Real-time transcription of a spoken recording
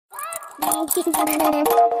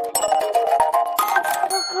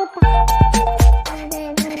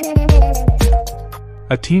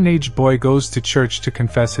A teenage boy goes to church to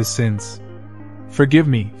confess his sins. "Forgive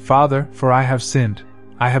me, Father, for I have sinned.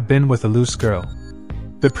 I have been with a loose girl."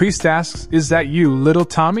 The priest asks, "Is that you, little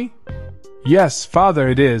Tommy?" "Yes, Father,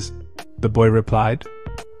 it is," the boy replied.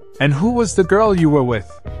 "And who was the girl you were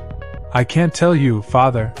with?" "I can't tell you,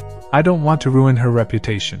 Father. I don't want to ruin her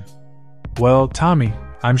reputation." "Well, Tommy,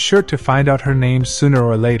 I'm sure to find out her name sooner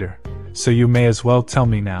or later, so you may as well tell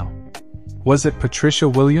me now. Was it Patricia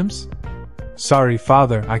Williams?" "Sorry,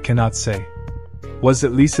 Father, I cannot say." "Was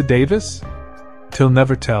it Lisa Davis?" "Till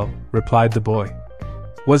never tell," replied the boy.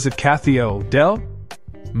 "Was it Kathy O'Dell?"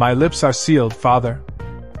 "My lips are sealed, Father."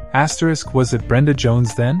 Was it Brenda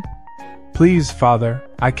Jones then? "Please, Father,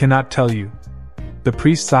 I cannot tell you." The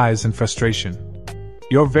priest sighs in frustration.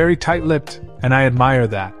 "You're very tight-lipped, and I admire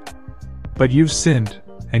that. But you've sinned,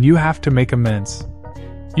 and you have to make amends.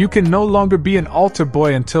 You can no longer be an altar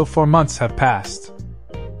boy until 4 months have passed.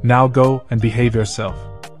 Now go and behave yourself."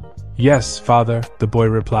 "Yes, Father," the boy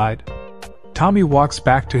replied. Tommy walks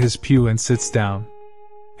back to his pew and sits down.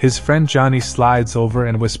 His friend Johnny slides over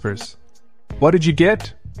and whispers, "What did you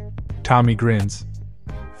get?" Tommy grins.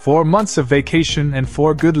 4 months of vacation and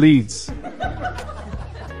 4 good leads."